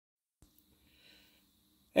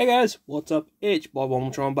Hey guys, what's up? It's Bob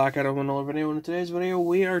Wilmotron back at another video. In today's video,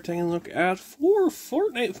 we are taking a look at 4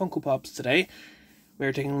 Fortnite Funko Pops today. We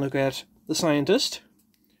are taking a look at the Scientist,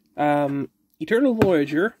 Eternal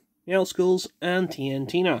Voyager, Meowscles, and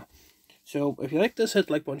Tntina. So, if you like this, hit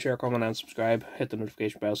like button, share, comment, and subscribe. Hit the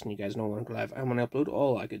notification bell so you guys know when I go live and when I upload,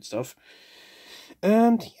 all that good stuff.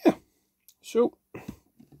 And yeah, so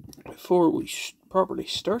before we properly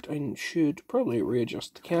start, I should probably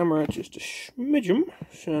readjust the camera just a smidgen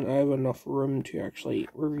so I have enough room to actually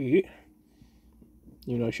review.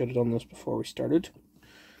 You know, I should have done this before we started.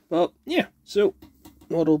 But yeah, so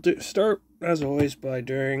what I'll do, start as always by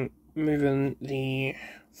moving the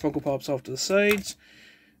Funko Pops off to the sides,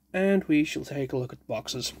 and we shall take a look at the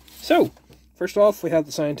boxes. So, first off, we have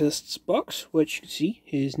the Scientist's box, which you can see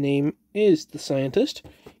his name is the Scientist.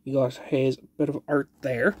 You got his bit of art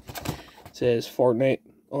there. It says Fortnite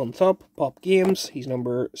on top, Pop Games. He's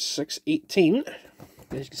number 618.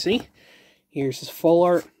 As you can see, here's his full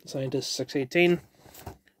art, Scientist 618.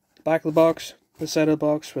 The back of the box, the side of the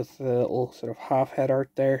box with the little sort of half head art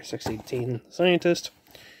there, 618 Scientist.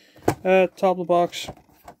 Top of the box,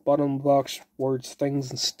 bottom of the box, words, things,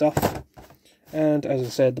 and stuff. And as I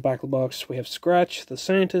said, the back of the box, we have Scratch, the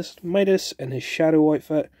Scientist, Midas, and his shadow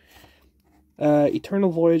outfit.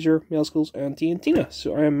 Eternal Voyager, Meowscles, and Tntina.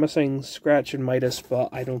 So I am missing Scratch and Midas, but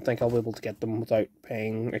I don't think I'll be able to get them without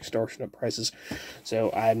paying extortionate prices.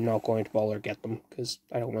 So I'm not going to bother get them, because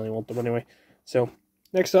I don't really want them anyway. So,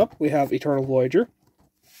 next up, we have Eternal Voyager,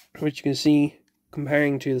 which you can see,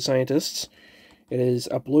 comparing to the Scientists, it is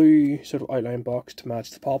a blue sort of outline box to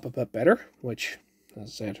match the pop a bit better, which, as I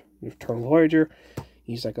said, Eternal Voyager,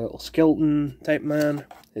 he's like a little skeleton type man.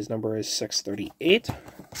 His number is 638.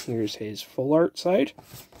 Here's his full art side.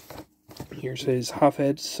 Here's his half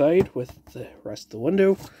head side with the rest of the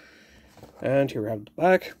window. And here we have the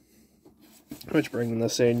back. Which, bringing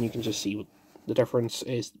this in, you can just see what the difference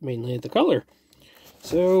is, mainly the color.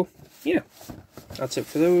 So, yeah, that's it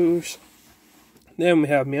for those. Then we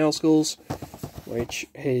have Meowscles, which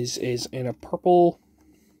his is in a purple,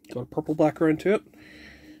 got a purple background to it.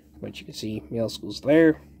 Which you can see Meowscles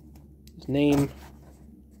there. His name,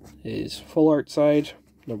 his full art side,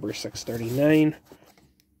 number 639.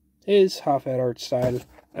 His half head art style,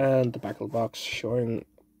 and the back of the box showing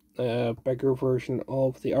a bigger version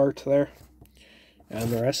of the art there.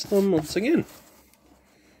 And the rest of them once again.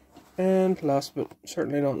 And last but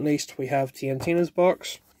certainly not least, we have Tntina's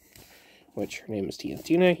box, which her name is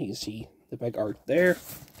Tntina. You can see the big art there.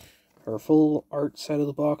 Her full art side of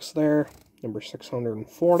the box there, number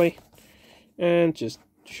 640. And just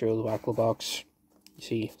to show the back of the box, you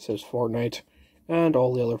see it says Fortnite and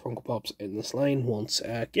all the other Funko Pops in this line once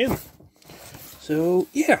again. So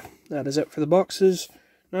yeah, that is it for the boxes.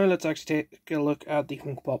 Now let's actually take a look at the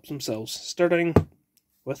Funko Pops themselves, starting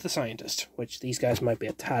with the Scientist, which these guys might be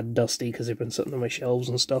a tad dusty because they've been sitting on my shelves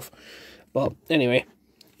and stuff. But anyway,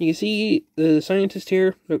 you can see the Scientist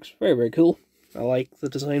here looks very, very cool. I like the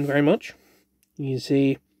design very much. You can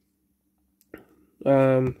see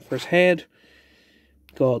for his head,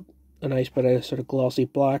 got a nice bit of sort of glossy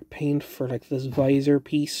black paint for like this visor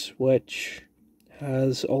piece, which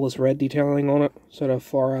has all this red detailing on it, sort of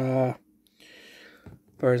for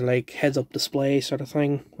his like heads up display sort of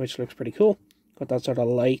thing, which looks pretty cool. Got that sort of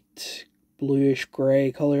light bluish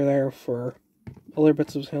grey colour there for other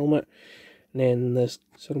bits of his helmet, and then this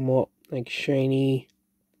sort of more like shiny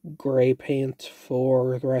grey paint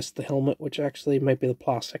for the rest of the helmet, which actually might be the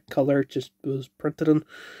plastic colour, just was printed in,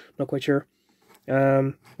 not quite sure.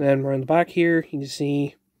 Then around the back here, you can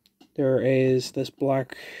see there is this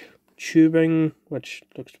black tubing, which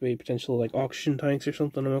looks to be potential like oxygen tanks or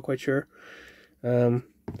something, I'm not quite sure. Very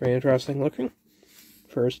interesting looking.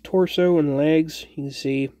 For his torso and legs, you can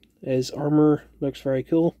see his armour looks very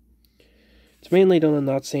cool. It's mainly done in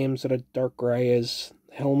that same sort of dark grey as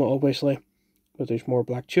the helmet, obviously. But there's more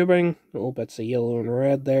black tubing, little bits of yellow and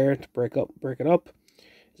red there to break it up.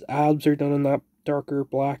 His abs are done in that darker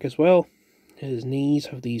black as well. His knees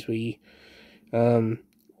have these wee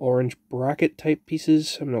orange bracket type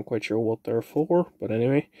pieces. I'm not quite sure what they're for, but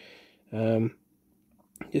anyway.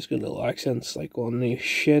 Just got little accents like on the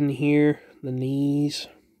shin here, the knees.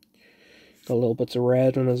 Got little bits of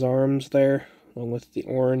red on his arms there, along with the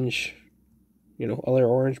orange, you know, other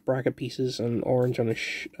orange bracket pieces and orange on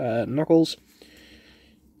his knuckles.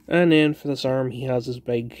 And then for this arm, he has this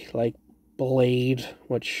big, like, blade,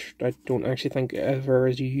 which I don't actually think ever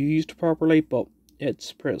is used properly, but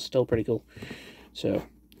it's still pretty cool. So,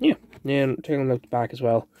 yeah. And taking a look at the back as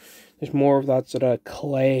well, there's more of that sort of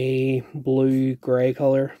clay, blue, grey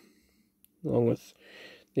colour, along with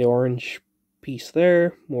the orange piece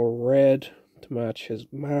there, more red, to match his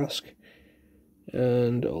mask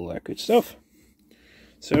and all that good stuff.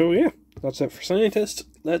 So yeah, that's it for Scientist.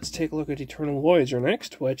 Let's take a look at Eternal Voyager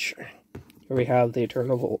next, which here we have the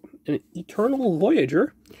Eternal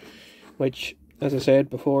Voyager, which, as I said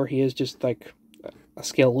before, he is just like a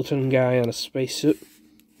skeleton guy on a spacesuit.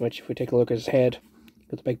 Which, if we take a look at his head,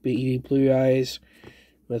 got the big beady blue eyes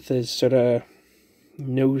with his sort of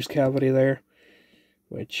nose cavity there,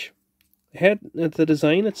 which the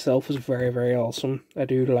design itself is very, very awesome. I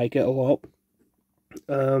do like it a lot.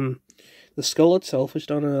 The skull itself is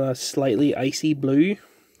done in a slightly icy blue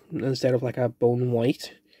instead of like a bone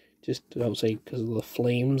white, just obviously because of the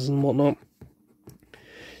flames and whatnot.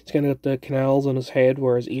 It's kind of got the canals on his head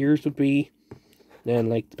where his ears would be, and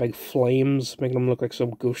like the big flames making him look like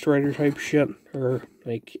some Ghost Rider type shit, or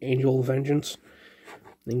like Angel of Vengeance.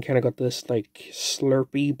 Then kind of got this like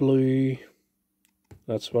slurpy blue,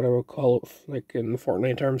 that's what I would call it, like in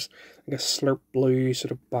Fortnite terms, like a slurp blue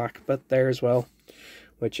sort of back bit there as well,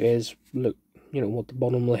 which is, look, you know, what the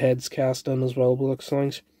bottom of the head's cast in as well, looks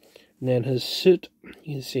like. And then his suit,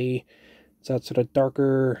 you can see it's that sort of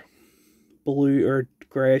darker blue or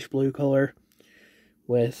greyish blue colour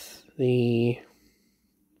with the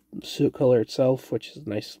suit colour itself, which is a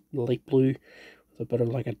nice light blue with a bit of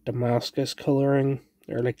like a Damascus colouring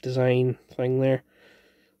or like design thing there,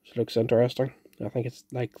 which looks interesting. I think it's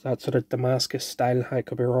like that sort of Damascus style. I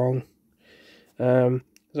could be wrong.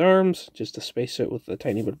 His arms, just a spacesuit with a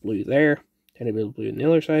tiny bit of blue there, tiny bit of blue on the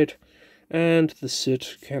other side, and the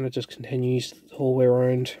suit kind of just continues the whole way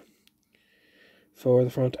around for the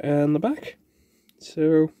front and the back.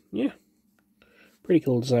 So yeah, pretty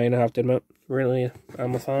cool design, I have to admit. Really,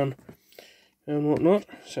 I'm a fan and whatnot.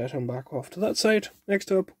 Set him back off to that side.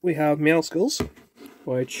 Next up, we have Meowscles,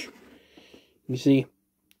 which you see,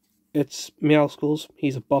 it's Meowscles.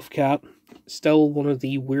 He's a buff cat. Still one of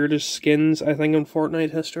the weirdest skins, I think, in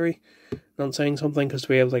Fortnite history. Not saying something because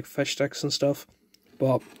we have like fish sticks and stuff,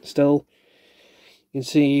 but still, you can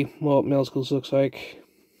see what Meowscles looks like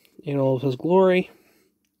in all of his glory.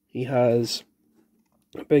 He has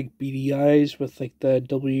big beady eyes with like the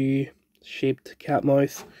W-shaped cat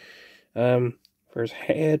mouth. For his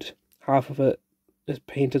head, half of it is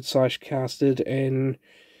painted / casted in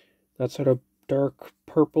that sort of dark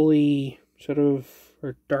purpley sort of,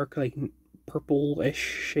 or dark like purple-ish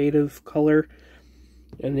shade of colour,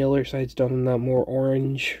 and the other side's done in that more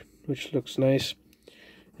orange, which looks nice.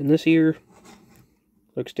 And this ear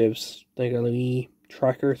looks to have like a wee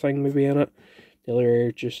tracker thing maybe in it. The other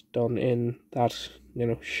ear just done in that, you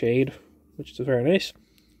know, shade, which is very nice.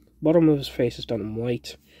 Bottom of his face is done in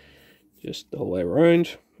white, just the whole way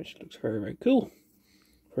around, which looks very, very cool.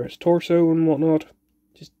 For his torso and whatnot,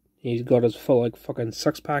 just he's got his full like fucking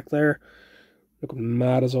six-pack there, looking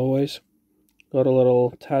mad as always. Got a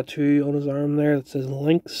little tattoo on his arm there that says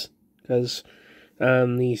Lynx, because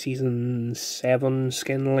the season 7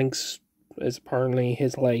 skin Lynx is apparently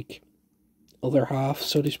his like other half,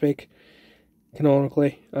 so to speak,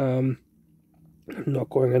 canonically. I'm not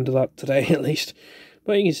going into that today at least,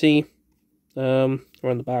 but you can see around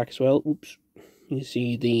the back as well, oops, you can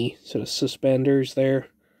see the sort of suspenders there,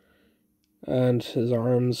 and his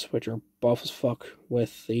arms, which are buff as fuck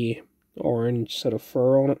with the orange sort of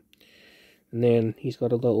fur on it. And then he's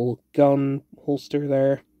got a little gun holster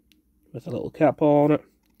there with a little cap on it,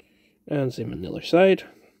 and same on the other side.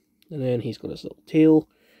 And then he's got his little tail,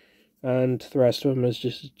 and the rest of him is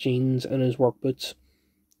just his jeans and his work boots,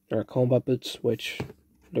 or combat boots, which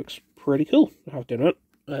looks pretty cool, I have to admit.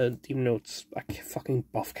 Even though it's a fucking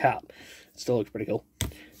buff cat, it still looks pretty cool.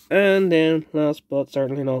 And then, last but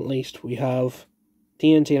certainly not least, we have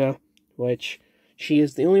Tntina, which she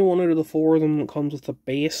is the only one out of the 4 of them that comes with a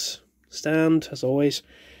base stand, as always.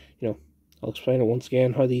 You know, I'll explain it once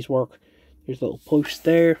again how these work. There's a little post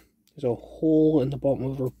there, there's a hole in the bottom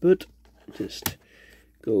of her boot, just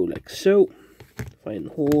go like so, find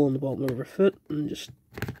the hole in the bottom of her foot, and just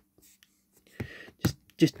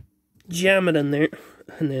jam it in there,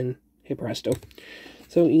 and then hey presto.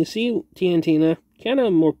 So you see Tntina, kind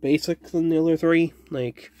of more basic than the other 3,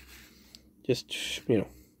 like just, you know,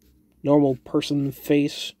 normal person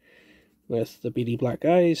face with the beady black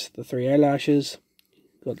eyes, the 3 eyelashes,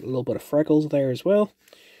 got a little bit of freckles there as well.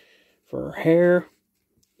 For her hair,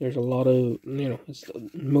 there's a lot of, you know, it's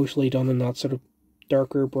mostly done in that sort of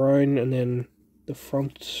darker brown, and then the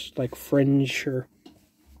front like fringe or,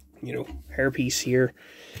 you know, hairpiece here,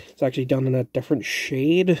 it's actually done in a different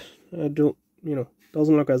shade. I don't, you know,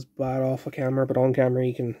 doesn't look as bad off a camera, but on camera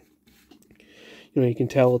you can, you know, you can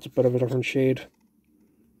tell it's a bit of a different shade,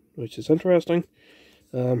 which is interesting.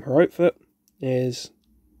 Her outfit is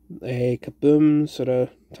a kaboom sort of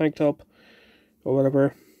tank top or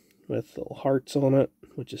whatever, with little hearts on it,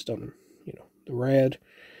 which is done, you know, the red,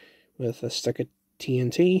 with a stick of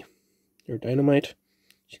TNT, or dynamite.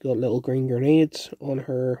 She's got little green grenades on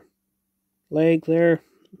her leg there.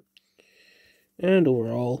 And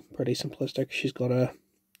overall, pretty simplistic. She's got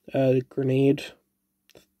a grenade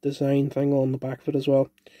design thing on the back of it as well.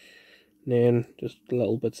 And then just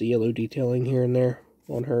little bits of yellow detailing here and there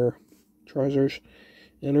on her trousers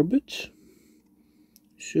and her boots.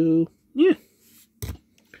 So, yeah.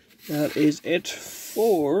 That is it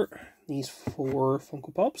for these 4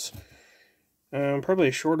 Funko Pops. Probably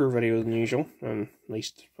a shorter video than usual, at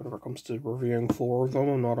least whenever it comes to reviewing 4 of them,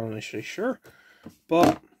 I'm not honestly sure.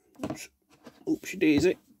 But, oopsie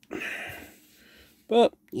daisy.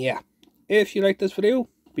 But, yeah. If you like this video,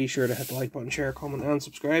 be sure to hit the like button, share, comment, and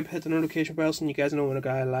subscribe. Hit the notification bell so you guys know when I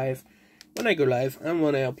go live, and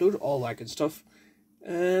when I upload, all that good stuff.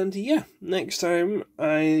 And yeah, next time,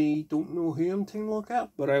 I don't know who I'm taking a look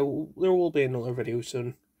at, but there will be another video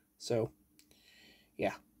soon. So,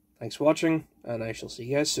 yeah. Thanks for watching, and I shall see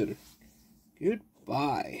you guys soon.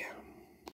 Goodbye.